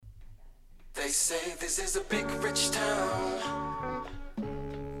say this is a big rich town.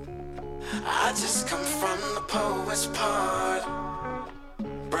 I just come from the poet's part.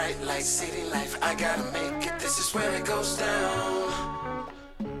 Bright light, city life, I gotta make it, this is where it goes down.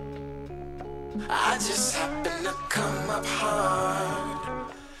 I just happen to come up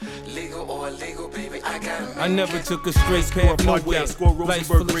hard. Legal or illegal, baby, I gotta make it. I never took a straight path, no way. Score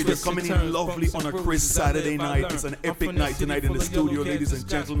Rosenberg Radio coming in lovely on a crisp Saturday night. It's an epic night tonight in the studio, ladies and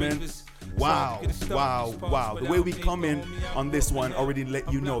gentlemen. Wow. The way we come in on this one already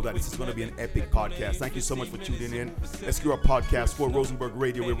let you know that this is going to be an epic podcast. Thank you so much for tuning in. SQR Podcast for Rosenberg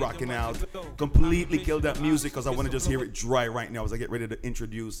Radio. We're rocking out. Completely killed that music because I want to just hear it dry right now as I get ready to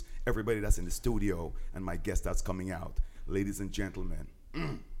introduce everybody that's in the studio and my guest that's coming out. Ladies and gentlemen,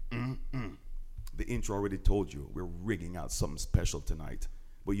 the intro already told you we're rigging out something special tonight.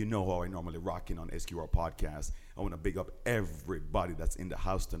 But you know how I normally rock in on SQR Podcast. I want to big up everybody that's in the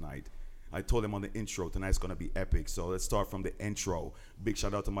house tonight. I told them on the intro, tonight's going to be epic. So let's start from the intro. Big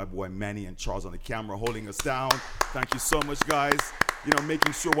shout out to my boy Manny and Charles on the camera holding us down. Thank you so much, guys. You know,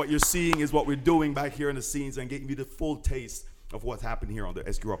 making sure what you're seeing is what we're doing back here in the scenes and getting you the full taste of what's happened here on the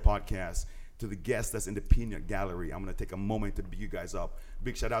SQR Podcast. To the guests that's in the peanut gallery, I'm going to take a moment to big you guys up.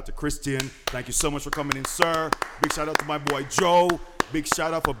 Big shout out to Christian. Thank you so much for coming in, sir. Big shout out to my boy Joe. Big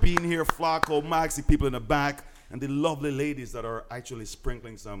shout out for being here, Flacco, Maxi, people in the back, and the lovely ladies that are actually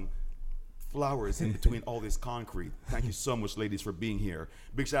sprinkling some flowers in between all this concrete. Thank you so much, ladies, for being here.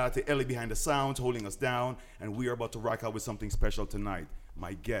 Big shout out to Ellie behind the sounds, holding us down, and we are about to rock out with something special tonight.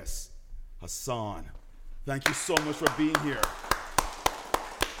 My guest, Hassan. Thank you so much for being here.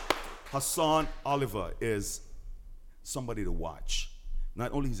 Hassan Oliver is somebody to watch.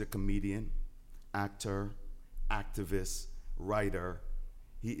 Not only is he a comedian, actor, activist, writer,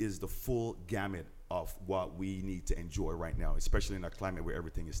 he is the full gamut of what we need to enjoy right now, especially in a climate where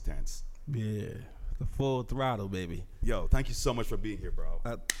everything is tense. Yeah, the full throttle, baby. Yo, thank you so much for being here, bro.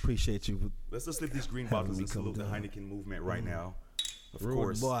 I appreciate you. Let's just lift these green bottles and salute the Heineken movement right now. Of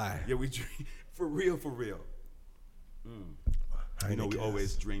course. Boy. Yeah, we drink for real. You know, we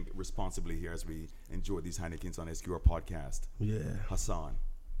always drink responsibly here as we enjoy these Heinekens on SQR Podcast. Yeah. Hassan,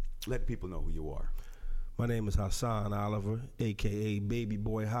 let people know who you are. My name is Hassan Oliver, a.k.a. Baby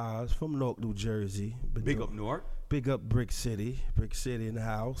Boy Haas from Newark, New Jersey. Big up Newark. Big up Brick City in the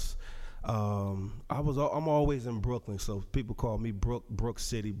house. I'm always in Brooklyn, so people call me Brook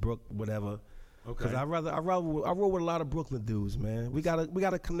City, Brook whatever. Okay. Because I roll with a lot of Brooklyn dudes, man. We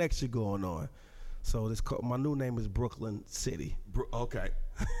got a connection going on. So my new name is Brooklyn City. Okay,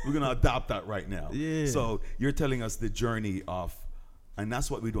 we're gonna adopt that right now. Yeah. So you're telling us the journey of, and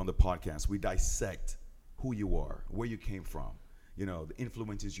that's what we do on the podcast. We dissect who you are, where you came from, you know, the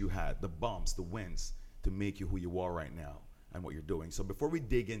influences you had, the bumps, the wins to make you who you are right now and what you're doing. So before we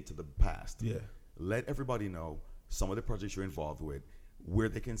dig into the past, let everybody know some of the projects you're involved with, where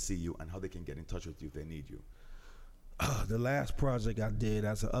they can see you, and how they can get in touch with you if they need you. The last project I did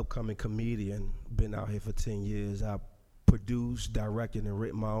as an upcoming comedian, been out here for 10 years, I produced, directed, and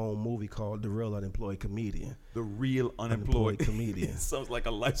written my own movie called The Real Unemployed Comedian. The Real Unemployed Comedian. Sounds like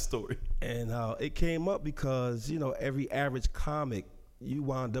a life story. And it came up because, you know, every average comic, you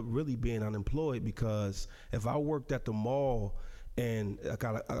wound up really being unemployed because if I worked at the mall and I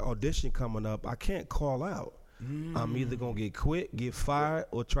got an audition coming up, I can't call out. I'm either going to get quit, get fired,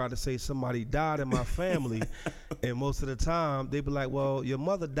 or try to say somebody died in my family. And most of the time, they be like, well, your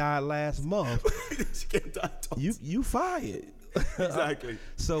mother died last month. She can't die twice. You fired. Exactly.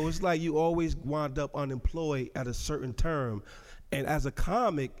 So it's like you always wind up unemployed at a certain term. And as a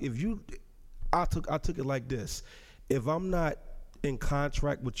comic, I took it like this. If I'm not in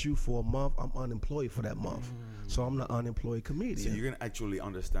contract with you for a month, I'm unemployed for that month. So I'm the unemployed comedian. So you're going to actually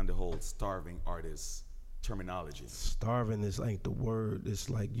understand the whole starving artist terminology. Starving is like the word.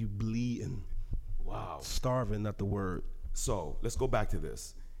 It's like you bleeding. Wow. Starving, not the word. So let's go back to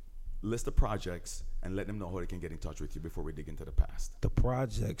this. List the projects and let them know how they can get in touch with you before we dig into the past. The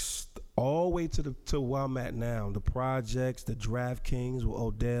projects, all the way to where I'm at now. The projects, the DraftKings with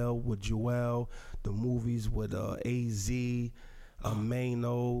Odell, with Joel, the movies with AZ,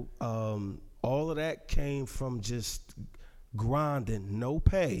 Mano. All of that came from just grinding, no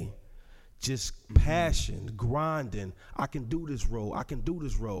pay. Just passion, grinding. I can do this role.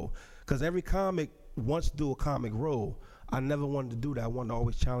 Because every comic wants to do a comic role. I never wanted to do that. I wanted to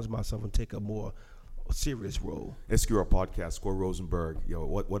always challenge myself and take a more serious role. SQR Podcast, Score Rosenberg. Yo,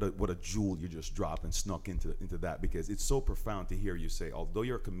 what a jewel you just dropped and snuck into that, because it's so profound to hear you say, although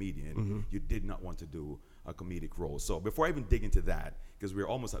you're a comedian, you did not want to do a comedic role. So before I even dig into that, because we're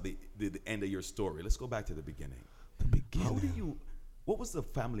almost at the end of your story, let's go back to the beginning. The beginning. How do you what was the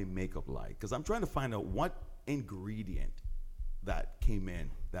family makeup like? Because I'm trying to find out what ingredient that came in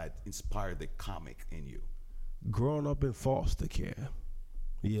that inspired the comic in you. Growing up in foster care.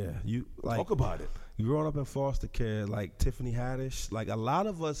 Yeah, you like Talk about it. growing up in foster care, like Tiffany Haddish. Like a lot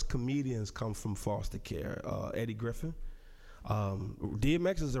of us comedians come from foster care. Eddie Griffin.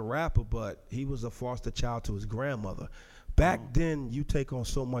 DMX is a rapper, but he was a foster child to his grandmother. Back then, you take on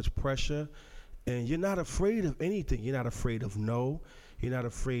so much pressure, and you're not afraid of anything. You're not afraid of no. You're not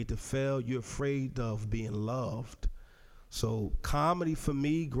afraid to fail. You're afraid of being loved. So comedy for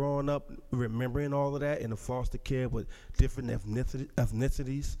me, growing up, remembering all of that in the foster care with different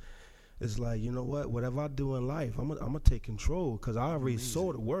ethnicities, it's like, you know what? Whatever I do in life, I'm gonna take control because I already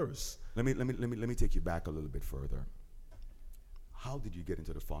saw the worst. Let me take you back a little bit further. How did you get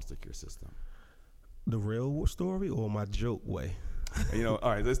into the foster care system? The real story or my joke way? All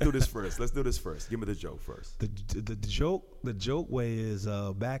right, let's do this first. Give me the joke first. The joke way is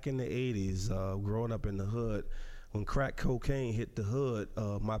back in the 80s, growing up in the hood. When crack cocaine hit the hood,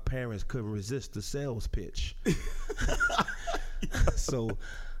 my parents couldn't resist the sales pitch. So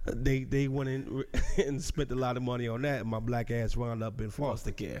they went in and spent a lot of money on that, and my black ass wound up in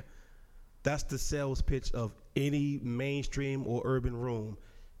foster care. That's the sales pitch of any mainstream or urban room,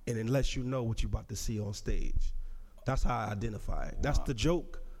 and unless you know what you're about to see on stage. That's how I identify it. That's the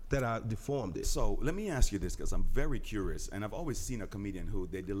joke that I deformed it. So let me ask you this, because I'm very curious, and I've always seen a comedian who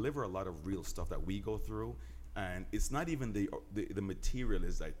they deliver a lot of real stuff that we go through, and it's not even the material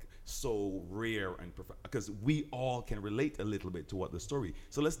is like so rare and because we all can relate a little bit to what the story.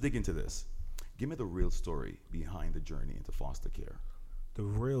 So let's dig into this. Give me the real story behind the journey into foster care. The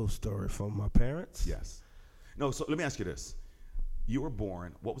real story from my parents? Yes. No, so let me ask you this. You were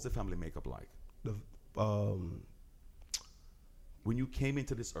born, what was the family makeup like? When you came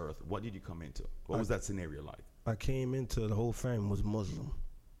into this earth, what did you come into? What was that scenario like? I came into, the whole family was Muslim.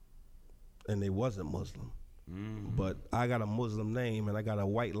 And they wasn't Muslim. Mm-hmm. But I got a Muslim name and I got a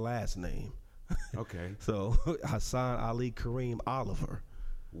white last name. Okay. So Hassan Ali Kareem Oliver.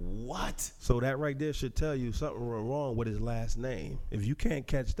 What? So that right there should tell you something wrong with his last name. If you can't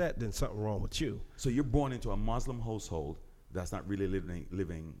catch that, then something wrong with you. So you're born into a Muslim household that's not really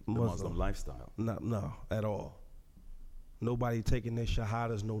living the Muslim lifestyle. No, at all. Nobody taking their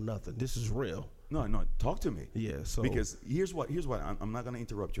shahadas, no nothing. This is real. No, talk to me. Yeah, so. Because here's what I'm not going to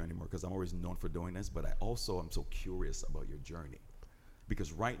interrupt you anymore because I'm always known for doing this, but I also am so curious about your journey.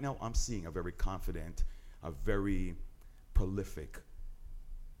 Because right now I'm seeing a very confident, a very prolific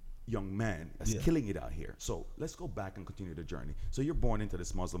young man that's killing it out here. So let's go back and continue the journey. So you're born into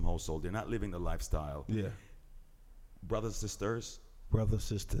this Muslim household. You're not living the lifestyle. Yeah. Brothers, sisters? Brothers,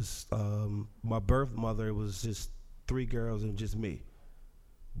 sisters. My birth mother, it was just 3 girls and just me.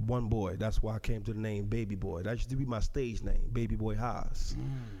 1 boy. That's why I came to the name Baby Boy. That used to be my stage name, Baby Boy Haas.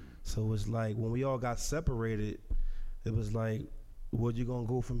 So it's like when we all got separated, it was like, where you gonna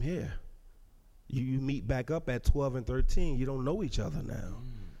go from here? You meet back up at 12 and 13. You don't know each other now.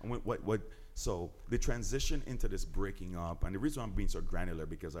 So the transition into this breaking up, and the reason I'm being so granular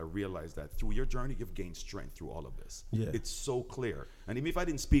because I realized that through your journey, you've gained strength through all of this. Yeah. It's so clear. And even if I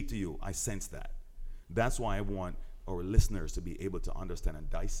didn't speak to you, I sense that. That's why I want our listeners to be able to understand and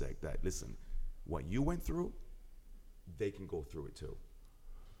dissect that. Listen, what you went through, they can go through it too.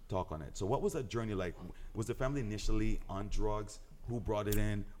 Talk on it. So what was that journey like? Was the family initially on drugs? Who brought it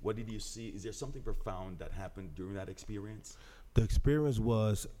in? What did you see? Is there something profound that happened during that experience? The experience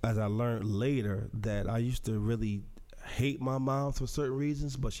was, as I learned later, that I used to really hate my mom for certain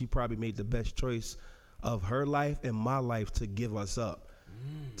reasons, but she probably made the best choice of her life and my life to give us up,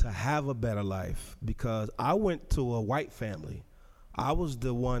 to have a better life. Because I went to a white family. I was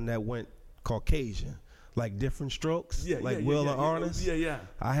the one that went Caucasian, like different strokes, Will and Arnest. Yeah.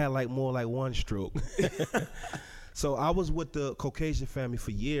 I had like more like 1 stroke. So I was with the Caucasian family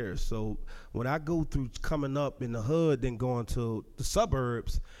for years. So when I go through coming up in the hood, then going to the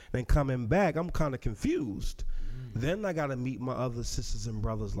suburbs, then coming back, I'm kind of confused. Then I got to meet my other sisters and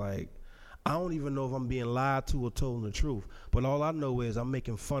brothers. Like, I don't even know if I'm being lied to or told the truth. But all I know is I'm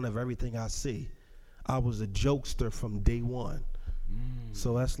making fun of everything I see. I was a jokester from day one.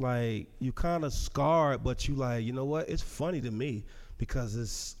 So that's like, you kind of scarred, but you like, you know what? It's funny to me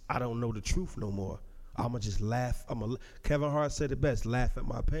because I don't know the truth no more. I'ma just laugh. Kevin Hart said it best, laugh at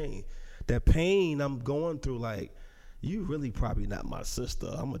my pain. That pain I'm going through, like, you really probably not my sister.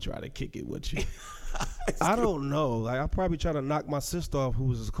 I'm gonna try to kick it with you. I don't know. Like, I probably try to knock my sister off who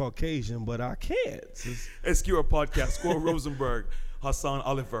was Caucasian, but I can't. SQR Podcast, Score Rosenberg, Hassan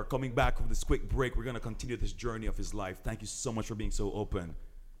Oliver, coming back from this quick break. We're gonna continue this journey of his life. Thank you so much for being so open.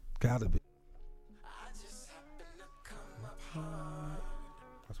 Gotta be. I just happen to come up hard.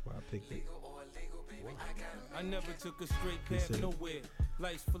 think that I never took a straight path said, nowhere.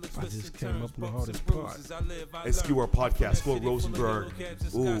 Life's full of I twists just and came turns, up in the bumps hardest and part. bruises. I live, I SQR learn. podcast, From Scott that city full of Rosenberg. yellow cabs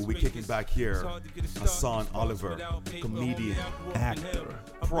and Ooh, we skyscrapers. kicking back here. It's hard to get a start. Hassan These Oliver, without paper, comedian, homie, I grew up in actor,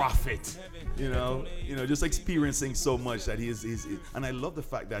 hell. prophet. You know, just experiencing so much that he's and I love the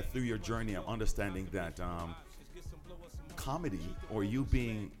fact that through your journey, I'm understanding that comedy or you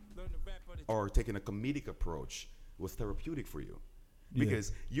being or taking a comedic approach was therapeutic for you,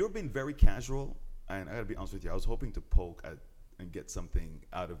 because you've been very casual. And I gotta be honest with you, I was hoping to poke at and get something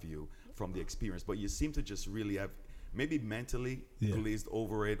out of you from the experience, but you seem to just really have maybe mentally glazed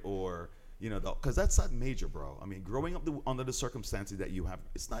over it, or because that's not major, bro. I mean, growing up under the circumstances that you have,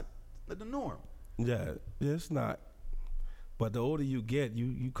 it's not the norm. Yeah, it's not. But the older you get,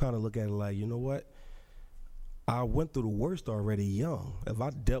 you kind of look at it like, you know what? I went through the worst already young. If I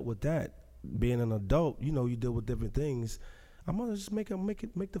dealt with that, being an adult, you deal with different things. I'm gonna just make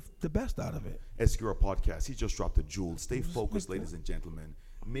the best out of it. SQR podcast. He just dropped a jewel. Stay focused, ladies and gentlemen.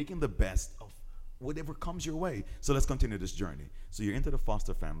 Making the best of whatever comes your way. So let's continue this journey. So you're into the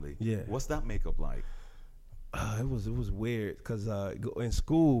foster family. Yeah. What's that makeup like? It was weird because in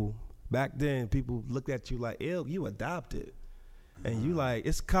school back then, people looked at you like, "Ew, you adopted," and you like,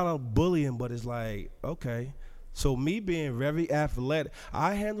 it's kind of bullying, but it's like, okay. So me being very athletic,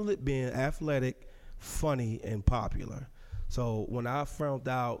 I handled it being athletic, funny, and popular. So when I found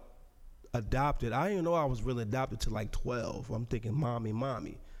out adopted, I didn't know I was really adopted till like 12. I'm thinking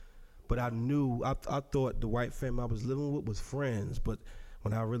mommy. But I knew, I thought the white family I was living with was friends. But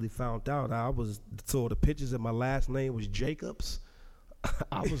when I really found out, so the pictures of my last name was Jacobs.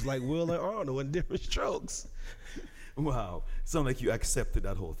 I was like Will and Arnold in different strokes. Wow. Sound like you accepted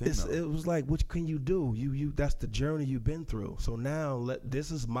that whole thing. It was like, what can you do? You that's the journey you've been through. So now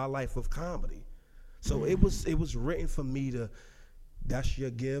this is my life of comedy. So it was written for me to, that's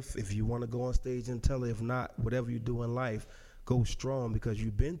your gift. If you want to go on stage and tell it, if not, whatever you do in life, go strong because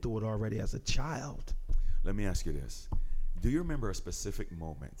you've been through it already as a child. Let me ask you this. Do you remember a specific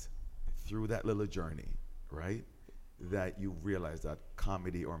moment through that little journey, right, that you realized that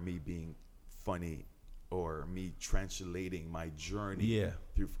comedy or me being funny or me translating my journey? Yeah.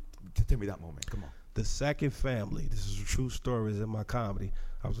 Tell me that moment. Come on. The second family, this is a true story, is in my comedy.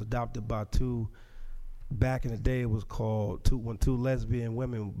 I was adopted by two. Back in the day, it was called when two lesbian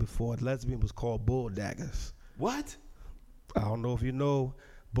women, before lesbian was called bull daggers. What? I don't know if you know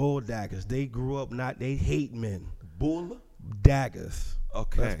bull daggers. They grew up they hate men. Bull daggers.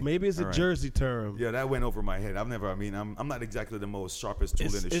 Okay. Maybe it's a Jersey term. Yeah, that went over my head. I'm not exactly the most sharpest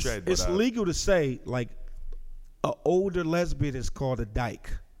tool in the shed. But it's legal to say, like, an older lesbian is called a dyke.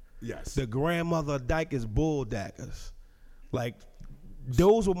 Yes. The grandmother of dyke is bull daggers. Like,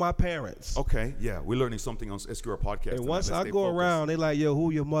 those were my parents. Okay, yeah, we're learning something on SQR podcast. And once I go around, they like, yo,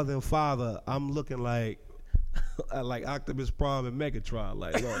 who your mother and father? I'm looking like Optimus Prime and Megatron.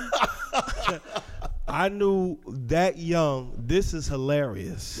 Like, look, I knew that young, this is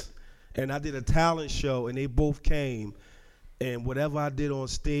hilarious. And I did a talent show, and they both came. And whatever I did on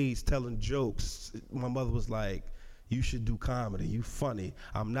stage telling jokes, my mother was like, you should do comedy. You funny.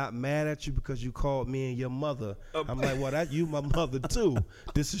 I'm not mad at you because you called me and your mother. I'm like, well, that you my mother too.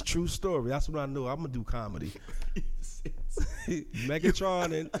 This is true story. That's what I knew. I'm gonna do comedy.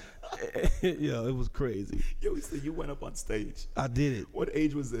 Megatron and it was crazy. Yo, so you went up on stage. I did it. What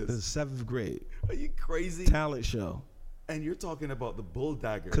age was this? The 7th grade. Are you crazy? Talent show. And you're talking about the bull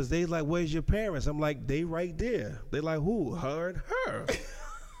dagger. Cause they like, where's your parents? I'm like, they right there. They like, who? Her and her.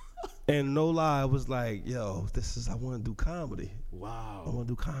 And no lie, I was like, yo, I want to do comedy. Wow. I want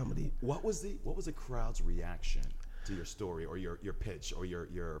to do comedy. What was the crowd's reaction to your story or your pitch or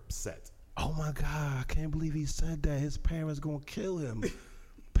your set? Oh my God, I can't believe he said that. His parents gonna kill him.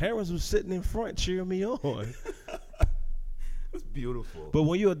 Parents was sitting in front cheering me on. It's beautiful. But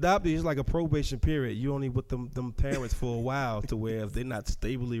when you adopted, it's like a probation period. You only with them parents for a while to where if they're not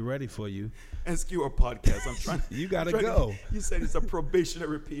stably ready for you. SQR podcast. I'm trying. You gotta go. You said it's a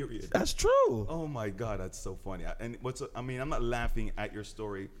probationary period. That's true. Oh my God, that's so funny. And I'm not laughing at your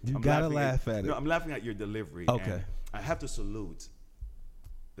story. You I'm gotta laugh at it. No, I'm laughing at your delivery. Okay. And I have to salute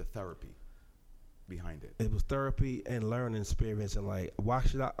the therapy behind it. It was therapy and learning experience, and like,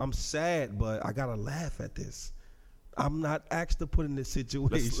 I'm sad, but I gotta laugh at this. I'm not asked to put in this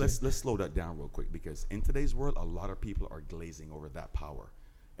situation. Let's slow that down real quick, because in today's world, a lot of people are glazing over that power.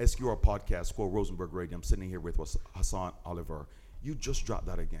 SQR podcast, Scott Rosenberg Radio. I'm sitting here with Hassan Oliver. You just dropped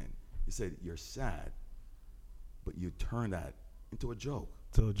that again. You said you're sad, but you turned that into a joke.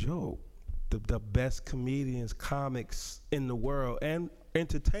 To a joke. The best comedians, comics in the world, and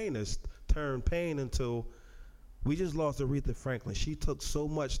entertainers turn pain into We just lost Aretha Franklin. She took so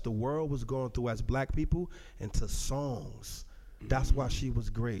much the world was going through as black people into songs. That's why she was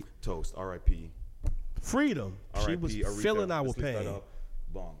great. Toast, R.I.P. Freedom. She was Aretha. feeling our Let's lift that pain. up.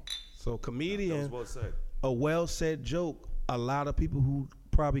 Bong. So comedian, That was well said. a well-said joke, a lot of people who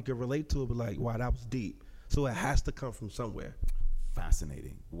probably could relate to it be like, wow, that was deep. So it has to come from somewhere.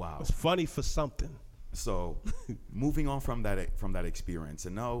 Fascinating. Wow. It's funny for something. So, moving on from that experience,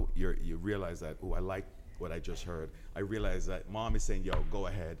 and now you realize that, oh, I like what I just heard. I realize that mom is saying, yo, go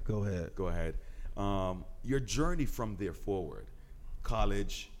ahead. Go ahead. Go ahead. Your journey from there forward,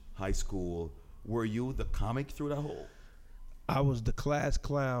 college, high school, were you the comic through that whole? I was the class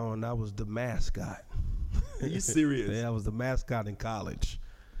clown. I was the mascot. Are you serious? Yeah, I was the mascot in college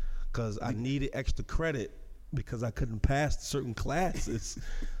because I needed extra credit because I couldn't pass certain classes.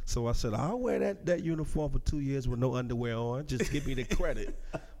 So I said, I'll wear that uniform for 2 years with no underwear on. Just give me the credit.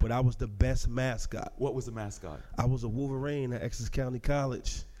 But I was the best mascot. What was the mascot? I was a Wolverine at Essex County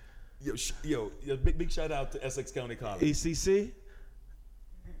College. Yo, big shout out to Essex County College. ECC.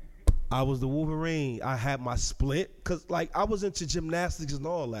 I was the Wolverine. I had my split because, like, I was into gymnastics and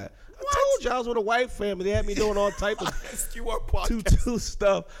all that. I told you I was with a white family. They had me doing all type of SQR podcast. tutu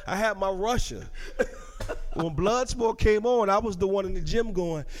stuff. I had my Russia. When Bloodsport came on, I was the one in the gym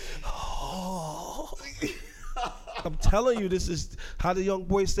going, oh. I'm telling you, this is how the young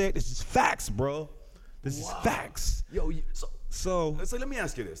boys say it. This is facts, bro. This is facts. Yo, So let me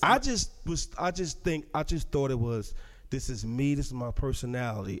ask you this. I just thought it was, this is me, this is my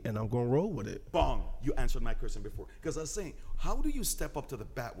personality, and I'm gonna roll with it. Bong, you answered my question before. Because I was saying, how do you step up to the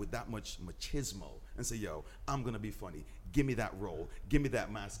bat with that much machismo and say, yo, I'm gonna be funny. Give me that role. Give me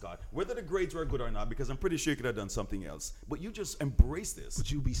that mascot. Whether the grades were good or not, because I'm pretty sure you could have done something else. But you just embrace this.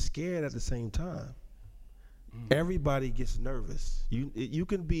 But you be scared at the same time. Everybody gets nervous. You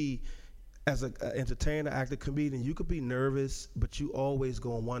can be, as an entertainer, actor, comedian, you could be nervous, but you always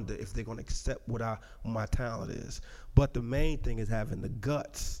gonna wonder if they're gonna accept what my talent is. But the main thing is having the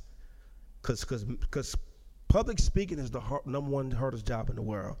guts, because public speaking is the number one hardest job in the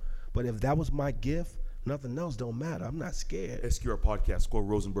world. But if that was my gift, nothing else don't matter. I'm not scared. SQR Podcast, Score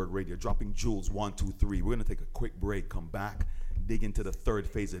Rosenberg Radio, dropping jewels 1, 2, 3. We're gonna take a quick break, come back, dig into the third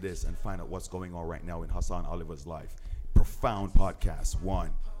phase of this, and find out what's going on right now in Hassan Oliver's life. Profound Podcast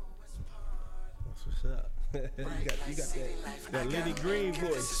 1. That's what's up. you got that Lenny Green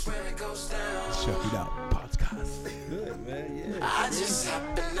voice. Check it out, podcast. Good, man. Yeah. I just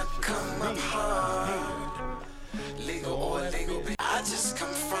happen to come up hard. Legal or illegal, I just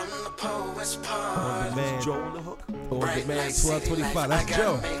come from the poet's On part. demand, Joe on the hook. on Bright demand, like city 1225. life, I That's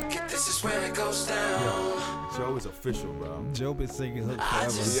Joe. gotta make it, this is where it goes down. Joe is official, bro. Joe been singing hook I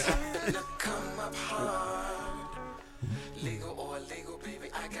just forever. happen to come up hard. Legal or illegal, baby,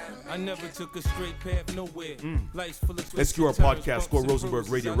 I gotta make I never took a straight path nowhere. Life's full of Let's do our podcast, Score Rosenberg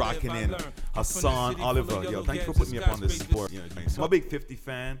Radio, rocking in. Hassan Oliver, yo, thank you for putting me up on this sport. I'm a big 50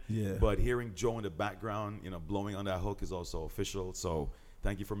 fan, Yeah. but hearing Joe in the background, blowing on that hook is also official. So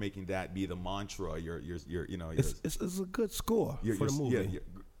thank you for making that be the mantra. It's a good score for the movie.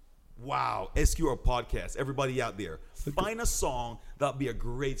 Wow, SQR Podcast, everybody out there, find a song that'll be a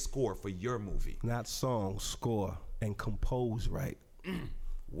great score for your movie. Not song, score, and compose right.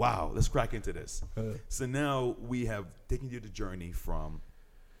 Wow, let's crack into this. So now we have taken you the journey from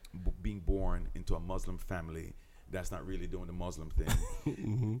being born into a Muslim family that's not really doing the Muslim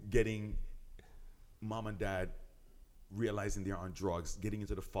thing, getting mom and dad realizing they're on drugs, getting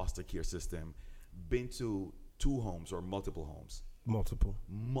into the foster care system, been to 2 homes or multiple homes.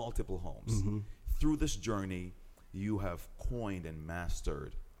 Multiple homes. Through this journey, you have coined and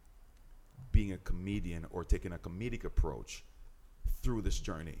mastered being a comedian or taking a comedic approach through this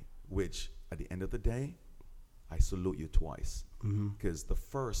journey, which at the end of the day, I salute you twice, because the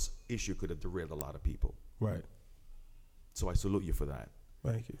first issue could have derailed a lot of people. Right. So I salute you for that.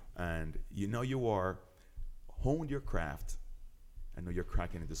 Thank you. And you are honed your craft. I know you're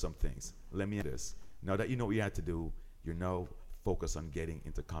cracking into some things. Let me add this. Now that you know what you had to do, you're now focused on getting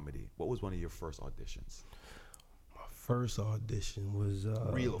into comedy. What was one of your first auditions? My first audition was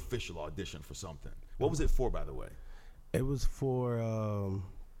Real official audition for something. What was it for, by the way? It was for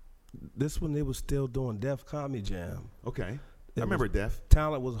this one. They was still doing Def Comedy Jam. Okay. I remember Def.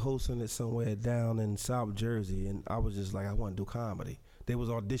 Talent was hosting it somewhere down in South Jersey, and I was just like, I want to do comedy. They was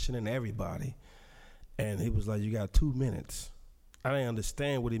auditioning everybody, and he was like, you got 2 minutes. I didn't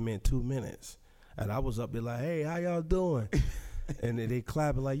understand what he meant, 2 minutes. And I was up there like, hey, how y'all doing? And they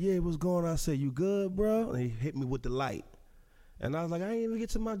clapping like, yeah, what's going on? I said, you good, bro? And he hit me with the light. And I was like, I ain't even get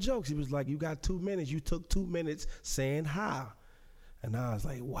to my jokes. He was like, you got 2 minutes. You took 2 minutes saying hi. And I was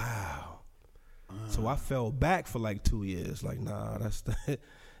like, wow. So I fell back for like 2 years. Like, nah, that's the.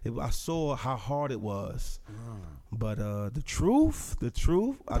 I saw how hard it was. But the truth,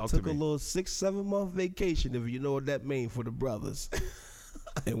 I Talk to took a me. little 6-7 month vacation, if you know what that means for the brothers.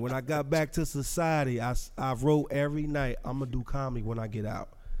 And when I got back to society, I wrote every night, I'm going to do comedy when I get out.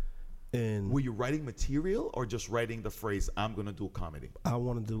 And Were you writing material or just writing the phrase, I'm going to do comedy? I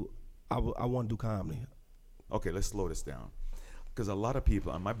want to do comedy. Okay, let's slow this down. Because a lot of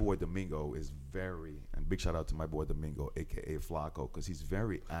people, and my boy Domingo is and big shout out to my boy Domingo, aka Flaco, because he's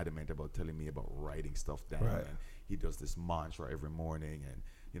very adamant about telling me about writing stuff down. Right. And he does this mantra every morning.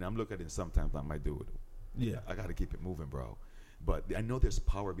 And, I'm looking at it sometimes, like, my dude, Yeah. I got to keep it moving, bro. But I know there's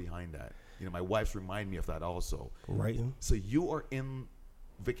power behind that. My wife's remind me of that also. Writing. So you are on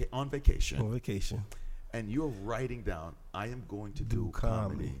On vacation, vacation. and you're writing down, I am going to do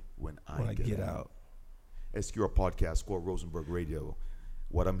comedy when I get out. SQR Podcast, Score Rosenberg Radio.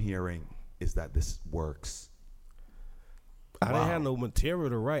 What I'm hearing is that this works. I didn't Wow. have no material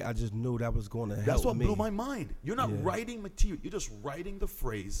to write. I just knew that was going to help That's what me. blew my mind. You're not Yeah. writing material. You're just writing the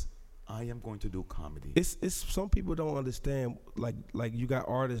phrase, I am going to do comedy. It's some people don't understand. Like you got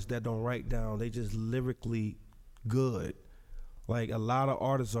artists that don't write down. They just lyrically good. Like a lot of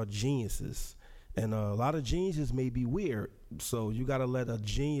artists are geniuses, and a lot of geniuses may be weird. So you got to let a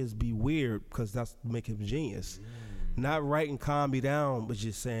genius be weird because that's make him genius. Not writing comedy down, but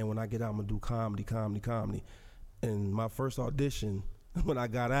just saying when I get out, I'm gonna do comedy. And my first audition, when I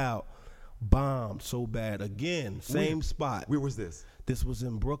got out, bombed so bad. Again, same spot. Where was this? This was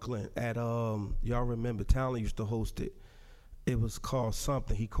in Brooklyn at y'all remember Talent used to host it. It was called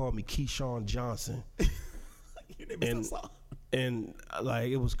something. He called me Keyshawn Johnson. Your name is And Hassan. and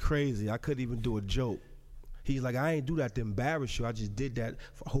like it was crazy. I couldn't even do a joke. He's like, I ain't do that to embarrass you. I just did that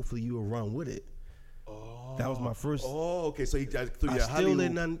for hopefully you will run with it. Oh. That was my first. Oh, okay. So he threw I your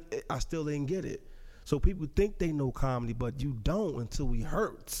I still didn't get it. So people think they know comedy, but you don't until it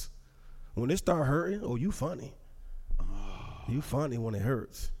hurts. When it start hurting, oh, you funny. You funny when it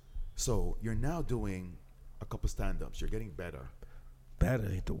hurts. So you're now doing a couple stand-ups. You're getting better. Better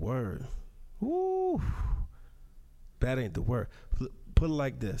ain't the word. Woo. That ain't the word. Put it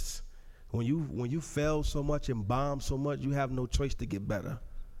like this. When you fail so much and bomb so much, you have no choice to get better.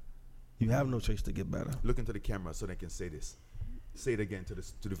 You have no choice to get better. Look into the camera so they can say this. Say it again to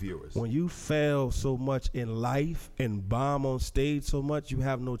the viewers. When you fail so much in life and bomb on stage so much, you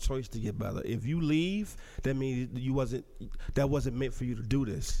have no choice to get better. If you leave, that means that wasn't meant for you to do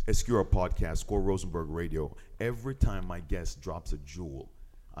this. SQR Podcast, Score Rosenberg Radio. Every time my guest drops a jewel,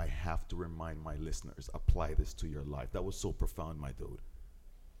 I have to remind my listeners, apply this to your life. That was so profound, my dude.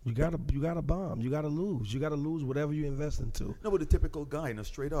 You gotta bomb. You gotta lose. You gotta lose whatever you invest into. No, but the typical guy,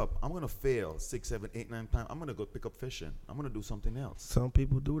 straight up, I'm gonna fail 6, 7, 8, 9 times. I'm gonna go pick up fishing. I'm gonna do something else. Some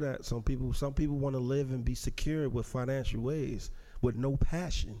people do that. Some people want to live and be secure with financial ways with no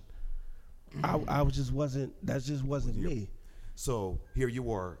passion. I just wasn't. That just wasn't me. So here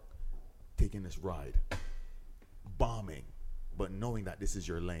you are, taking this ride, bombing, but knowing that this is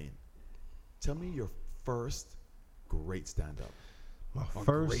your lane. Tell me your first great stand-up. My A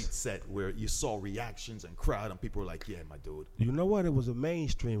first. great set where you saw reactions and crowd and people were like, yeah, my dude. You know what? It was a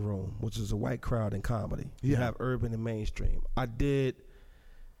mainstream room, which is a white crowd in comedy. You Yeah. have urban and mainstream. I did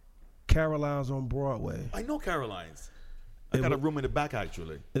Caroline's on Broadway. I know Caroline's. I It got a wa- room in the back,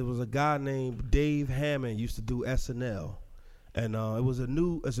 actually. It was a guy named Dave Hammond used to do SNL, and it was a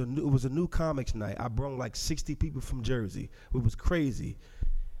new comics night. I brought like 60 people from Jersey. It was crazy.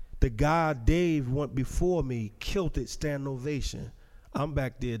 The guy Dave went before me, killed it, standing ovation. I'm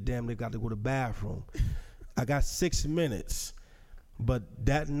back there, damn near got to go to the bathroom. I got 6 minutes, but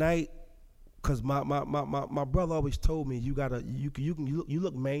that night, cause my brother always told me you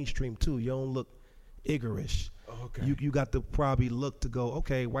look mainstream too. You don't look Iggerish. Okay. You got to probably look to go,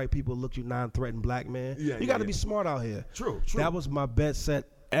 okay, white people look you non-threatening black man. Yeah, you yeah, got to yeah. be smart out here. True. That was my best set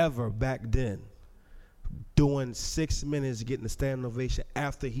ever back then. Doing 6 minutes, getting the standing ovation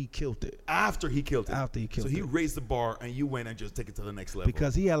after he killed it. After he killed it. After he killed So he it. raised the bar and you went and just take it to the next level.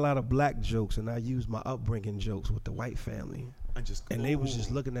 Because he had a lot of black jokes, and I used my upbringing jokes with the white family. and They was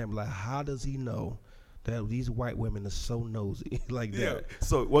just looking at me like, how does he know that these white women are so nosy like Yeah. that?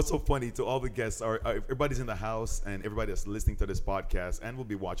 So what's so funny to all the guests are everybody's in the house and everybody that's listening to this podcast and will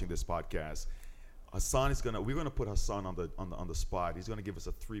be watching this podcast. Hassan is we're gonna put Hassan on the spot. He's gonna give us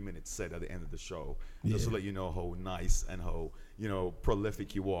a 3-minute set at the end of the show, just to Yeah. let you know how nice and how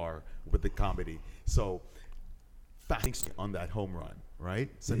prolific you are with the comedy. So thanks on that home run, right?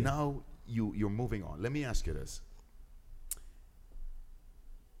 So Yeah. now you're moving on. Let me ask you this.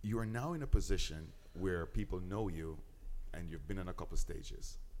 You are now in a position where people know you and you've been in a couple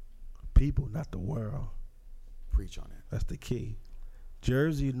stages. people, not the world. Preach on it. That's the key.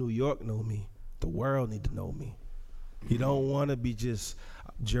 Jersey, New York know me. The world need to know me. You don't want to be just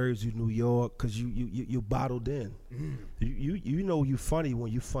Jersey, New York, because you bottled in. You know you funny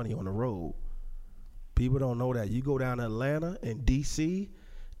when you funny on the road. People don't know that. You go down to Atlanta and D.C.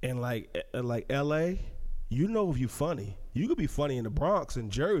 and like L.A., you know if you funny. You could be funny in the Bronx and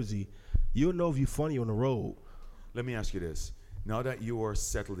Jersey. You'll know if you funny on the road. Let me ask you this. Now that you are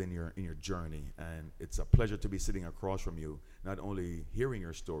settled in your journey, and it's a pleasure to be sitting across from you, not only hearing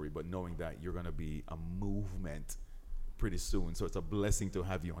your story, but knowing that you're going to be a movement pretty soon. So it's a blessing to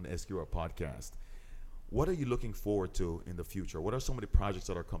have you on the SQR podcast. What are you looking forward to in the future? What are some of the projects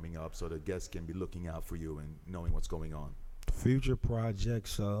that are coming up so the guests can be looking out for you and knowing what's going on? Future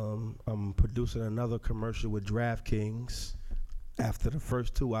projects, I'm producing another commercial with DraftKings. After the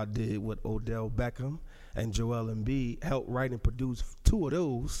first two I did with Odell Beckham and Joel Embiid, helped write and produce two of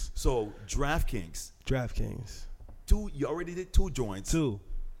those. So DraftKings. You already did 2 joints. 2.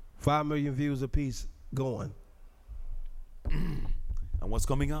 5 million views a piece going. And what's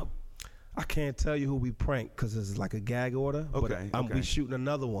coming up? I can't tell you who we pranked because it's like a gag order. Okay, but we shooting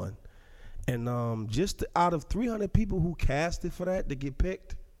another one. And just out of 300 people who casted for that to get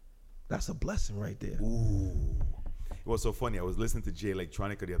picked, that's a blessing right there. Ooh. It was so funny. I was listening to Jay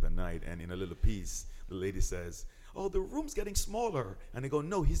Electronica the other night, and in a little piece, the lady says, "Oh, the room's getting smaller," and they go,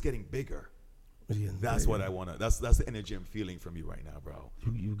 "No, he's getting bigger." That's what I want to. That's the energy I'm feeling from you right now, bro.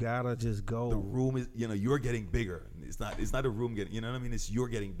 You gotta just go. The room is, you're getting bigger. It's not a room getting, you know what I mean? It's you're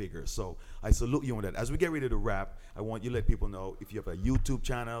getting bigger. So I salute you on that. As we get ready to wrap, I want you to let people know if you have a YouTube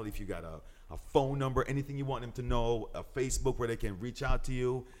channel, if you got a phone number, anything you want them to know, a Facebook where they can reach out to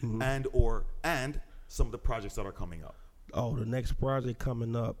you, and some of the projects that are coming up. Oh, the next project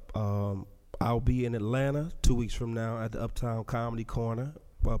coming up, I'll be in Atlanta 2 weeks from now at the Uptown Comedy Corner,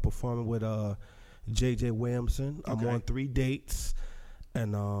 performing with J.J. Williamson. I'm on 3 dates,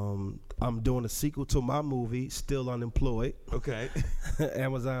 and I'm doing a sequel to my movie, Still Unemployed. Okay.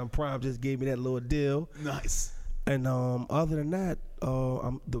 Amazon Prime just gave me that little deal. Nice. And other than that,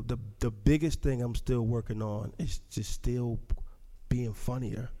 the biggest thing I'm still working on is just still being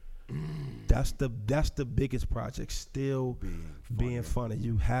funnier. That's the biggest project. Still being funny.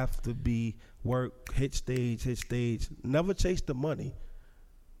 You have to hit stage. Never chase the money.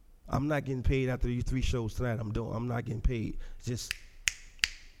 I'm not getting paid after these 3 shows tonight. I'm not getting paid. Just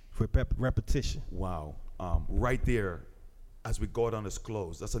for repetition. Wow. Right there, as we go down this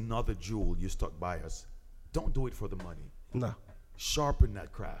close, that's another jewel you stuck by us. Don't do it for the money. No. Sharpen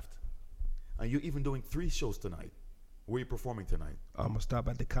that craft. And you're even doing 3 shows tonight. Where are you performing tonight? I'm going to stop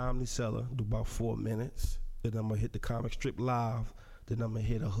at the Comedy Cellar, do about 4 minutes. Then I'm going to hit the Comic Strip Live. Then I'm going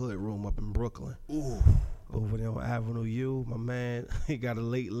to hit a hood room up in Brooklyn. Ooh. Over there on Avenue U, my man, he got a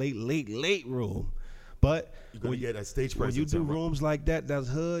late room. But you're going to get a stage presence. When you do rooms like that, that's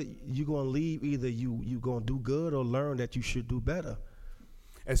hood, you're going to leave either you going to do good or learn that you should do better.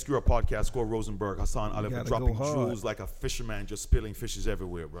 SQR Podcast, Score Rosenberg, Hassan Oliver, dropping jewels like a fisherman, just spilling fishes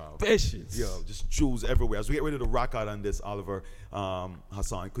everywhere, bro. Fishes. Yo, just jewels everywhere. As we get ready to rock out on this, Oliver,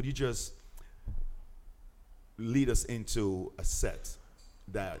 Hassan, could you just lead us into a set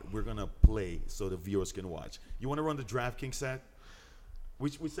that we're going to play so the viewers can watch? You want to run the DraftKings set?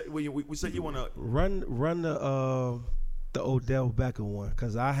 We said you want to... Run the Odell Beckham one,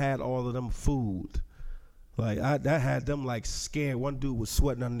 because I had all of them fooled. Like, I had them, like, scared. One dude was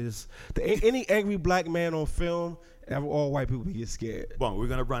sweating under this. Any angry black man on film, all white people get scared. Bon, we're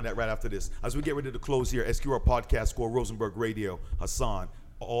going to run that right after this. As we get ready to close here, SQR Podcast, Score Rosenberg Radio, Hassan,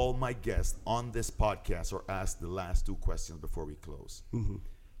 all my guests on this podcast are asked the last 2 questions before we close. Mm-hmm.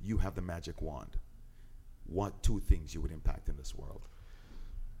 You have the magic wand. What 2 things you would impact in this world?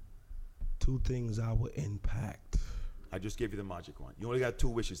 2 things I would impact. I just gave you the magic wand. You only got 2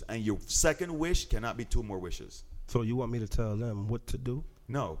 wishes. And your second wish cannot be 2 more wishes. So you want me to tell them what to do?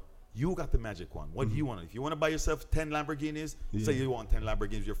 No. You got the magic wand. What do you want? If you want to buy yourself 10 Lamborghinis, say you want 10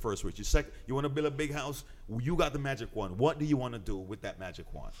 Lamborghinis, your first wish. You want to build a big house, you got the magic wand. What do you want to do with that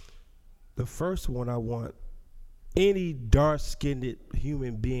magic wand? The first one, I want any dark-skinned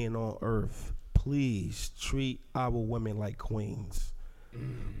human being on earth, please treat our women like queens.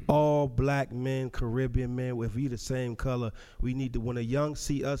 All black men, Caribbean men, if we the same color, we need to, when the young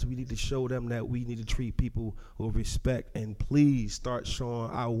see us, we need to show them that we need to treat people with respect. And please start showing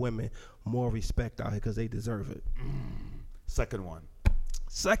our women more respect out here because they deserve it. Second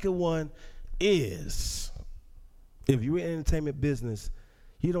one is, if you're in the entertainment business,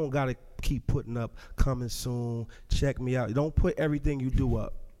 you don't got to keep putting up coming soon, check me out. You don't put everything you do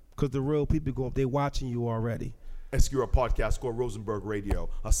up because the real people they watching you already. Escura Podcast, Score Rosenberg Radio.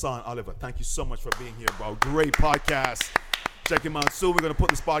 Hassan Oliver, thank you so much for being here, bro. Great podcast. Check him out soon. We're going to put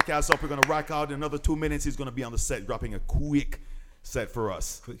this podcast up. We're going to rock out in another 2 minutes. He's going to be on the set, dropping a quick set for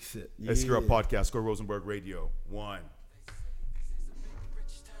us. Quick set. Yeah. Escura Podcast, Score Rosenberg Radio. 1.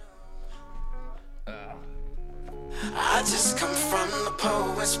 I just come from the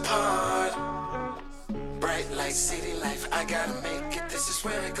poet's part. Bright light, city life, I gotta make it. This is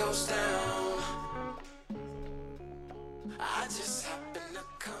where it goes down. I just happen to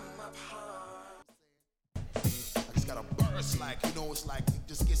come up hard. I just got a burst, like, you know, it's like, it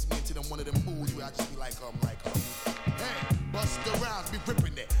just gets me into one of them moods where I just be like, hey, bust around, be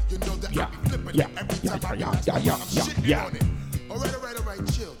ripping it. You know that I be flipping it every time I'm shitting on it. All right,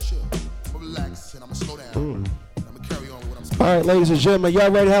 chill. I'm gonna relax and I'm gonna slow down. I'm gonna carry on with what I'm saying. All right, ladies and gentlemen,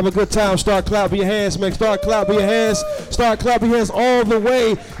 y'all ready to have a good time? Start clapping your hands, man. Start clapping your hands. Start clapping your hands all the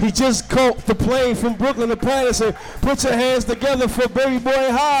way. He just caught the plane from Brooklyn to Patterson. Put your hands together for Baby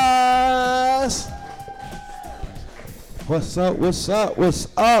Boy Haas. What's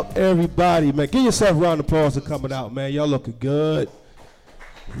up, everybody, man? Give yourself a round of applause for coming out, man. Y'all looking good.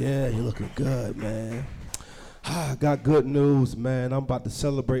 Yeah, you're looking good, man. I got good news, man. I'm about to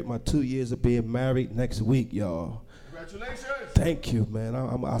celebrate my 2 years of being married next week, y'all. Congratulations. Thank you, man.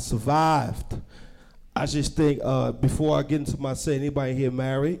 I survived. I just think before I get into my set, anybody here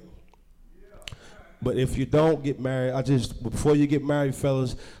married? But if you don't get married, before you get married,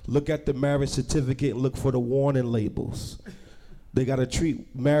 fellas, look at the marriage certificate and look for the warning labels. They got to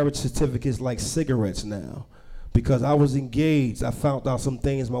treat marriage certificates like cigarettes now. Because I was engaged, I found out some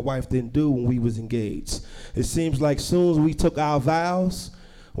things my wife didn't do when we was engaged. It seems like soon as we took our vows,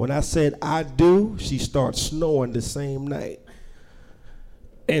 when I said I do, she starts snoring the same night.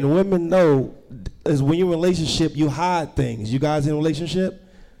 And women know, is when you're in a relationship, you hide things. You guys in a relationship?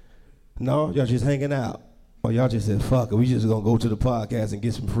 No? Y'all just hanging out? Or y'all just said, fuck it, we just gonna go to the podcast and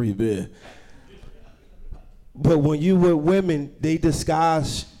get some free beer. But when you with women, they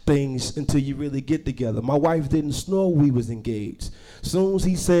disguise things until you really get together. My wife didn't snore when we was engaged. Soon as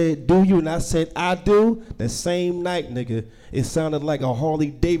he said, do you? And I said, I do. The same night, nigga, it sounded like a Harley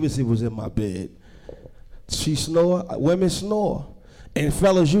Davidson was in my bed. She snore. Women snore. And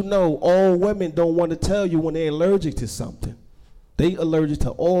fellas, you know, all women don't want to tell you when they're allergic to something. They allergic to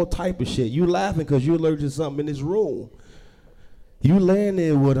all type of shit. You laughing because you're allergic to something in this room. You laying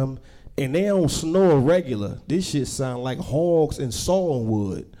there with them, and they don't snore regular. This shit sound like hogs and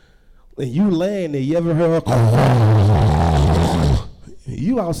sawwood. And you laying there, you ever heard her?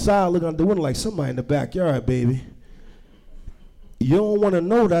 You outside looking out the window like somebody in the backyard, baby. You don't want to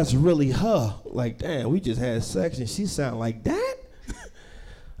know that's really her. Like, damn, we just had sex and she sound like that?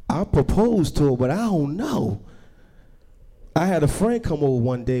 I proposed to her, but I don't know. I had a friend come over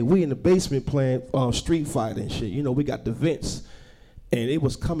one day. We in the basement playing Street Fighter and shit. You know, we got the vents. And it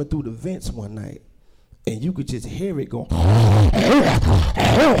was coming through the vents one night. And you could just hear it going.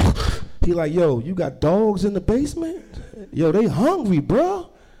 He like, yo, you got dogs in the basement? Yo, they hungry, bro.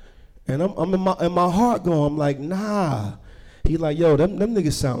 And I'm in my heart going, I'm like, nah. He like, yo, them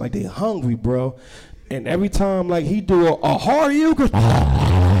niggas sound like they hungry, bro. And every time like he do a hard you,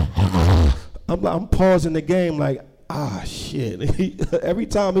 I'm pausing the game like, shit. Every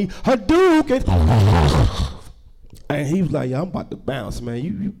time he Hadouken. And he was like, yeah, I'm about to bounce, man.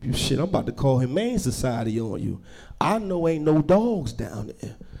 You shit, I'm about to call Humane Society on you. I know ain't no dogs down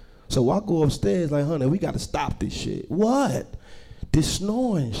there. So I go upstairs like, honey, we got to stop this shit. What? This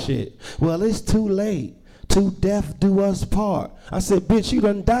snoring shit. Well, it's too late. Till death do us part. I said, bitch, you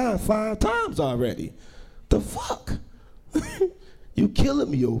done died 5 times already. The fuck? You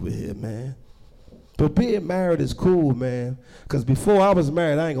killing me over here, man. But being married is cool, man. Because before I was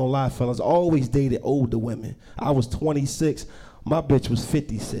married, I ain't gonna lie, fellas, I always dated older women. I was 26. My bitch was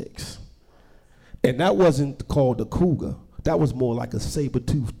 56. And that wasn't called a cougar. That was more like a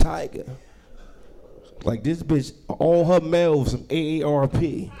saber-toothed tiger. Like this bitch, all her mail was some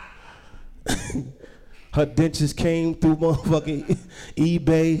AARP. Her dentures came through motherfucking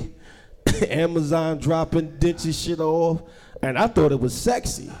eBay, Amazon dropping dentures shit off. And I thought it was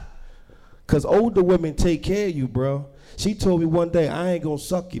sexy. Because older women take care of you, bro. She told me one day, I ain't going to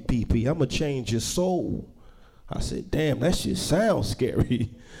suck your pee-pee. I'm going to change your soul. I said, damn, that shit sounds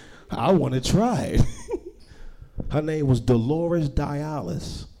scary. I want to try it. Her name was Dolores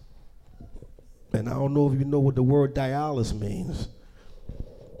Dialis. And I don't know if you know what the word Dialis means.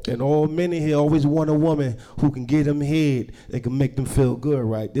 And all men in here always want a woman who can get them head and can make them feel good,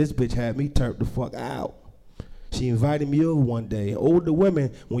 right? This bitch had me turned the fuck out. She invited me over one day. Older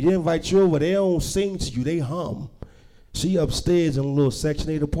women, when you invite you over, they don't sing to you, they hum. She upstairs in a little Section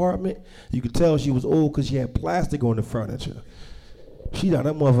 8 apartment. You could tell she was old because she had plastic on the furniture. She got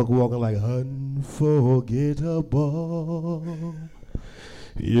that motherfucker walking like unforgettable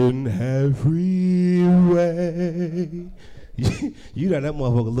in every way. You got that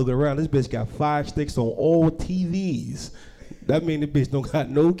motherfucker looking around. This bitch got 5 sticks on all TVs. That mean the bitch don't got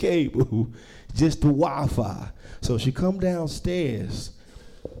no cable, just the Wi-Fi. So she come downstairs.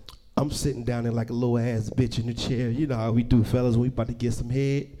 I'm sitting down there like a little ass bitch in the chair. You know how we do, fellas, when we about to get some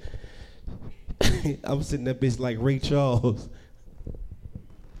head. I'm sitting that bitch like Ray Charles.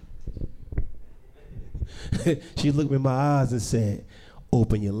 She looked me in my eyes and said,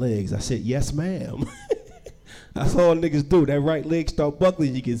 "Open your legs." I said, "Yes, ma'am." That's all niggas do. That right leg start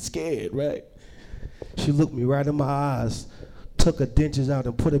buckling, you get scared, right? She looked me right in my eyes, took her dentures out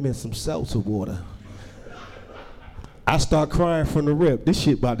and put them in some seltzer water. I start crying from the rip. This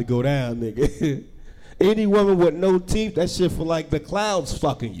shit about to go down, nigga. Any woman with no teeth, that shit for like the clouds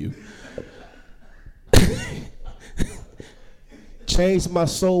fucking you. Changed my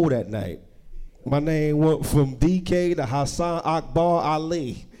soul that night. My name went from DK to Hassan Akbar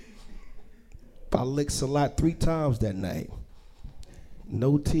Ali. I licked Salat 3 times that night.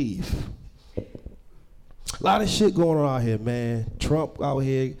 No teeth. A lot of shit going on out here, man. Trump out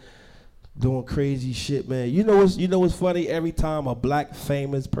here doing crazy shit, man. You know what's funny? Every time a black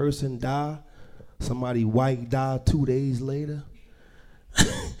famous person die, somebody white died 2 days later.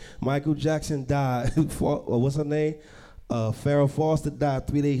 Michael Jackson died. What's her name? Farrah Fawcett died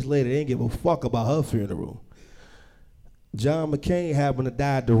 3 days later. They didn't give a fuck about her funeral. John McCain happened to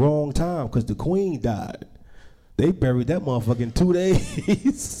die at the wrong time because the Queen died. They buried that motherfucker in 2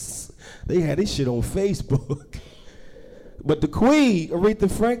 days. They had this shit on Facebook. But the Queen, Aretha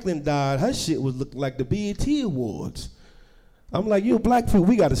Franklin, died. Her shit was looking like the BET Awards. I'm like, you black people,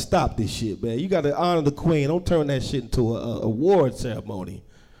 we got to stop this shit, man. You got to honor the Queen. Don't turn that shit into a award ceremony.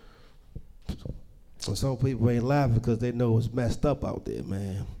 So some people ain't laughing because they know it's messed up out there,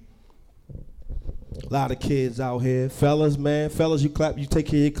 man. A lot of kids out here. Fellas, man. Fellas, you take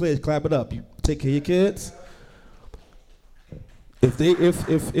care of your kids. Clap it up. You take care of your kids.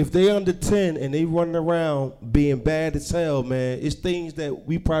 If they under 10 and they running around being bad as hell, man, it's things that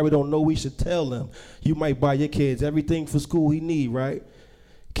we probably don't know we should tell them. You might buy your kids everything for school he need, right?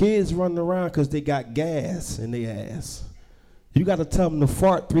 Kids running around because they got gas in their ass. You got to tell them to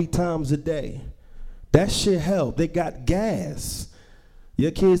fart 3 times a day. That shit help. They got gas.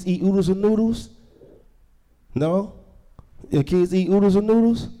 Your kids eat oodles and noodles? No? Your kids eat oodles and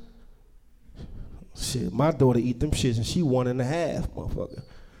noodles? Shit, my daughter eat them shits and she 1.5, motherfucker.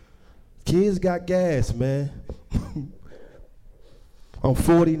 Kids got gas, man. I'm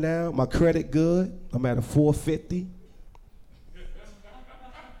 40 now. My credit good. I'm at a 450.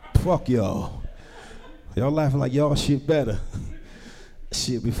 Fuck y'all. Y'all laughing like y'all shit better.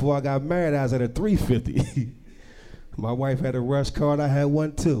 Shit, before I got married, I was at a 350. My wife had a rush card. I had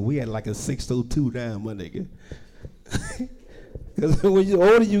one too. We had like a 602 down, my nigga. Because when the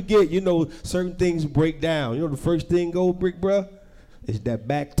older you get, you know, certain things break down. You know the first thing go brick, bruh? Is that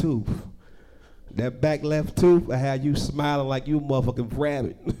back tooth. That back left tooth, I had you smiling like you a motherfucking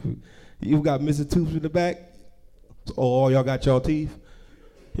rabbit. You got missing tooth in the back? Oh, y'all got y'all teeth?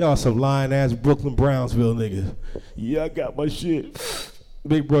 Y'all some lying-ass Brooklyn Brownsville niggas. Yeah, I got my shit.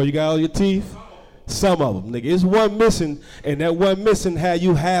 Big bro, you got all your teeth? Some of them, nigga. It's one missing, and that one missing had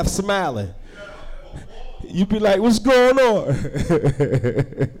you half smiling. You be like, what's going on?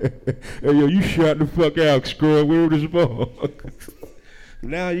 Hey, yo, you shut the fuck out, screw weird as fuck.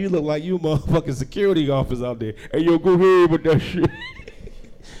 Now you look like you motherfucking security officer out there. Hey, yo, go ahead with that shit.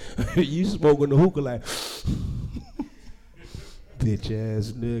 You smoking the hookah like, bitch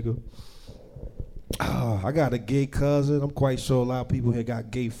ass nigga. I got a gay cousin. I'm quite sure a lot of people here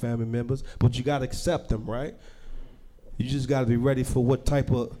got gay family members, but you gotta accept them, right? You just gotta be ready for what type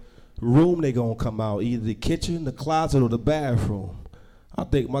of room they gonna come out, either the kitchen, the closet, or the bathroom. I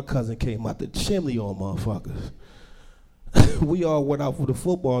think my cousin came out the chimney on motherfuckers. We all went out for the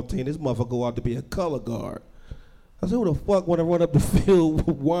football team. This motherfucker go out to be a color guard. I said, who the fuck wanna run up the field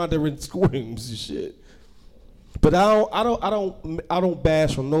wandering screams and shit? But I don't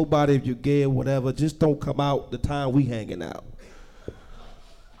bash on nobody if you're gay or whatever. Just don't come out the time we hanging out.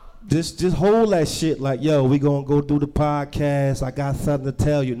 Just hold that shit like, yo, we gonna go do the podcast. I got something to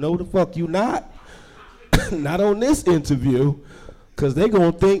tell you. No, the fuck you not. Not on this interview, cause they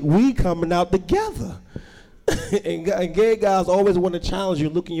gonna think we coming out together. And gay guys always want to challenge you.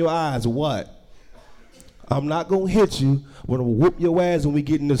 Look in your eyes. What? I'm not gonna hit you. I'm gonna whoop your ass when we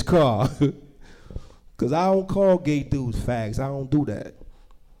get in this car. Cause I don't call gay dudes fags. I don't do that.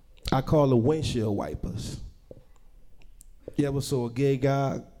 I call them windshield wipers. You ever saw a gay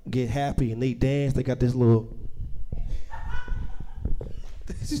guy get happy and they dance? They got this little.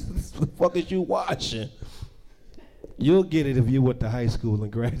 What the fuck is you watching? You'll get it if you went to high school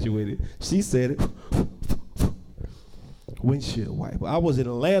and graduated. She said it. Windshield wiper. I was in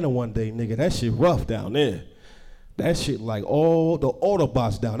Atlanta one day, nigga. That shit rough down there. That shit like all the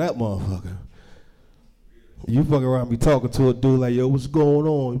Autobots down that motherfucker. You fuck around me talking to a dude like, yo, what's going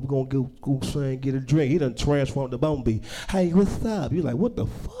on? We gonna go somewhere and get a drink. He done transformed the Bumblebee. Hey, what's up? You like, what the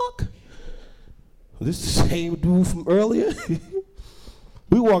fuck? This the same dude from earlier?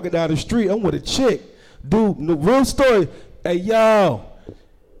 We walking down the street. I'm with a chick. Dude, the real story. Hey, yo,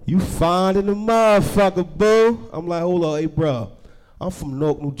 you fine in the motherfucker, boo. I'm like, hold on, hey, bro. I'm from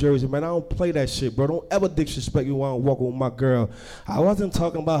Newark, New Jersey, man. I don't play that shit, bro. Don't ever disrespect me while I'm walking with my girl. I wasn't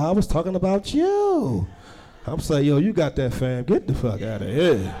talking about her. I was talking about you. I'm saying, yo, you got that, fam. Get the fuck out of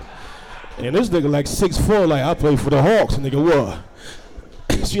here. And this nigga like 6'4", like, I play for the Hawks, nigga,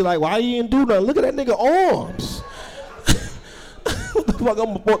 what? She like, why you didn't do nothing? Look at that nigga arms. What the fuck,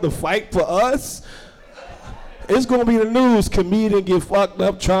 I'm about to fight for us? It's gonna be the news, comedian get fucked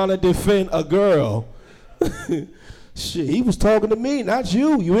up trying to defend a girl. Shit, he was talking to me, not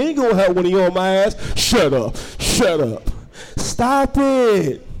you. You ain't gonna help when he on my ass. Shut up, shut up. Stop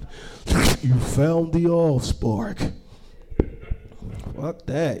it. You found the off spark. Fuck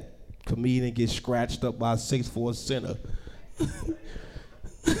that. Comedian gets scratched up by a 6'4" center.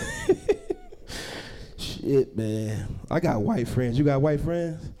 Shit, man. I got white friends. You got white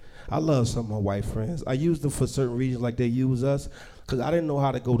friends? I love some of my white friends. I use them for certain reasons like they use us, because I didn't know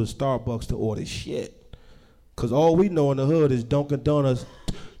how to go to Starbucks to order shit. Because all we know in the hood is Dunkin' Donuts,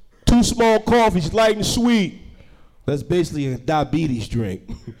 2 small coffees, light and sweet. That's basically a diabetes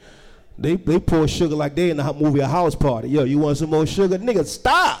drink. They pour sugar like they in the movie A House Party. Yo, you want some more sugar? Nigga,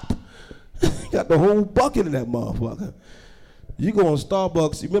 stop. Got the whole bucket in that motherfucker. You go on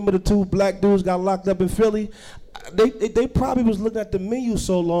Starbucks. You remember the 2 black dudes got locked up in Philly? They probably was looking at the menu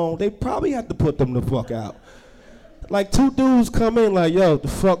so long, they probably had to put them the fuck out. Like 2 dudes come in like, yo, the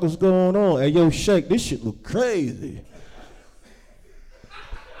fuck is going on? Hey, yo, Shake, this shit look crazy.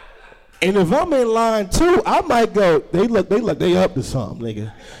 And if I'm in line too, I might go, they up to something,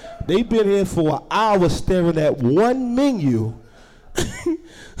 nigga. They been here for an hour staring at one menu.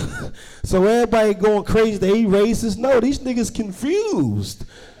 So everybody going crazy, they racist. No, these niggas confused.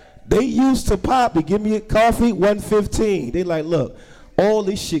 They used to pop it. Give me a coffee, $1.15. They like, look, all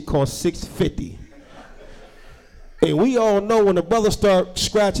this shit costs $6.50. And we all know when the brother start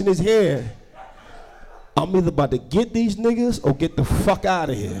scratching his hair, I'm either about to get these niggas or get the fuck out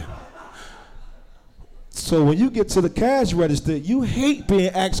of here. So when you get to the cash register, you hate being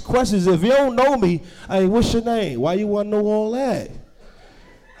asked questions. If you don't know me, hey, what's your name? Why you want to know all that?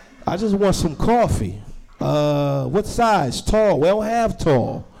 I just want some coffee. What size? Tall? We don't have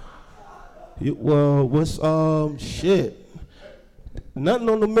tall. Well, what's, shit. Nothing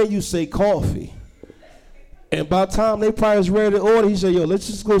on the menu say coffee. And by the time they probably was ready to order, he said, yo, let's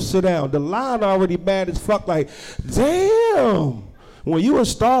just go sit down. The line already bad as fuck, like, damn. When you in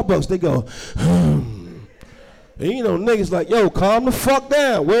Starbucks, they go, And you know, niggas like, yo, calm the fuck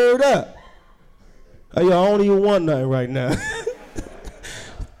down, word up. Hey, yo, I don't even want nothing right now.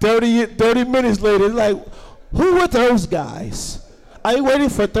 30 minutes later, it's like, who were those guys? I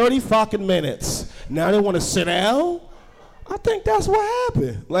waited for 30 fucking minutes. Now they want to sit down? I think that's what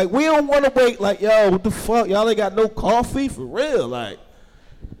happened. Like, we don't want to wait, like, yo, what the fuck? Y'all ain't got no coffee? For real, like,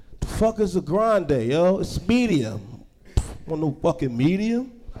 the fuck is a grande, yo? It's medium. Want no fucking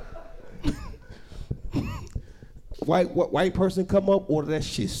medium? White person come up, order that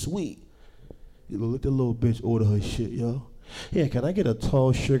shit sweet. You know, let the little bitch order her shit, yo. Yeah, can I get a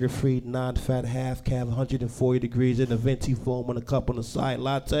tall, sugar-free, non-fat, half-cab, 140 degrees in a venti foam and a cup on the side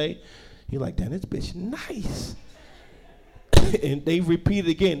latte? You're like, damn, this bitch nice. And they repeat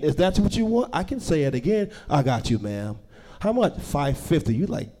it again. Is that what you want? I can say it again. I got you, ma'am. How much? $5.50. You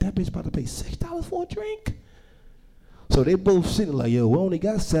like, that bitch about to pay $6 for a drink? So they both sitting like, yo, we only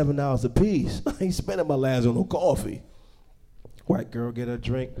got $7 a piece. I ain't spending my last on no coffee. White girl get a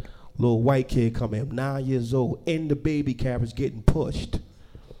drink. Little white kid come in, 9 years old, in the baby carriage getting pushed.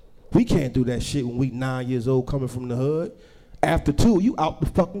 We can't do that shit when we 9 years old coming from the hood. After 2, you out the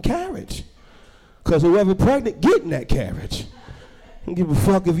fucking carriage. Because whoever pregnant, get in that carriage. Don't give a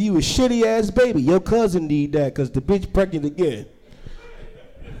fuck if you a shitty ass baby. Your cousin need that because the bitch pregnant again.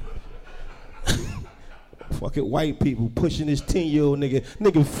 Fucking white people pushing this 10-year-old nigga.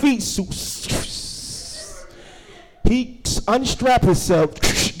 Nigga feet suit. He unstrap himself.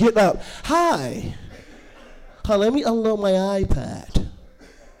 Get up. Hi. Let me unload my iPad.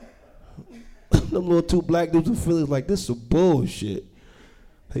 Them little two black dudes in Philly was like, this is some bullshit.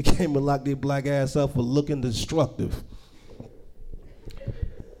 They came and locked their black ass up for looking destructive.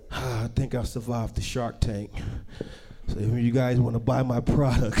 I think I survived the Shark Tank. So if you guys want to buy my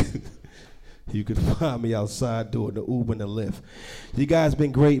product, you can find me outside doing the Uber and the Lyft. You guys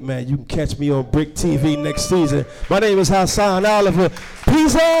been great, man. You can catch me on Brick TV next season. My name is Hassan Oliver.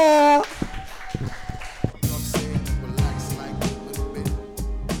 Peace out.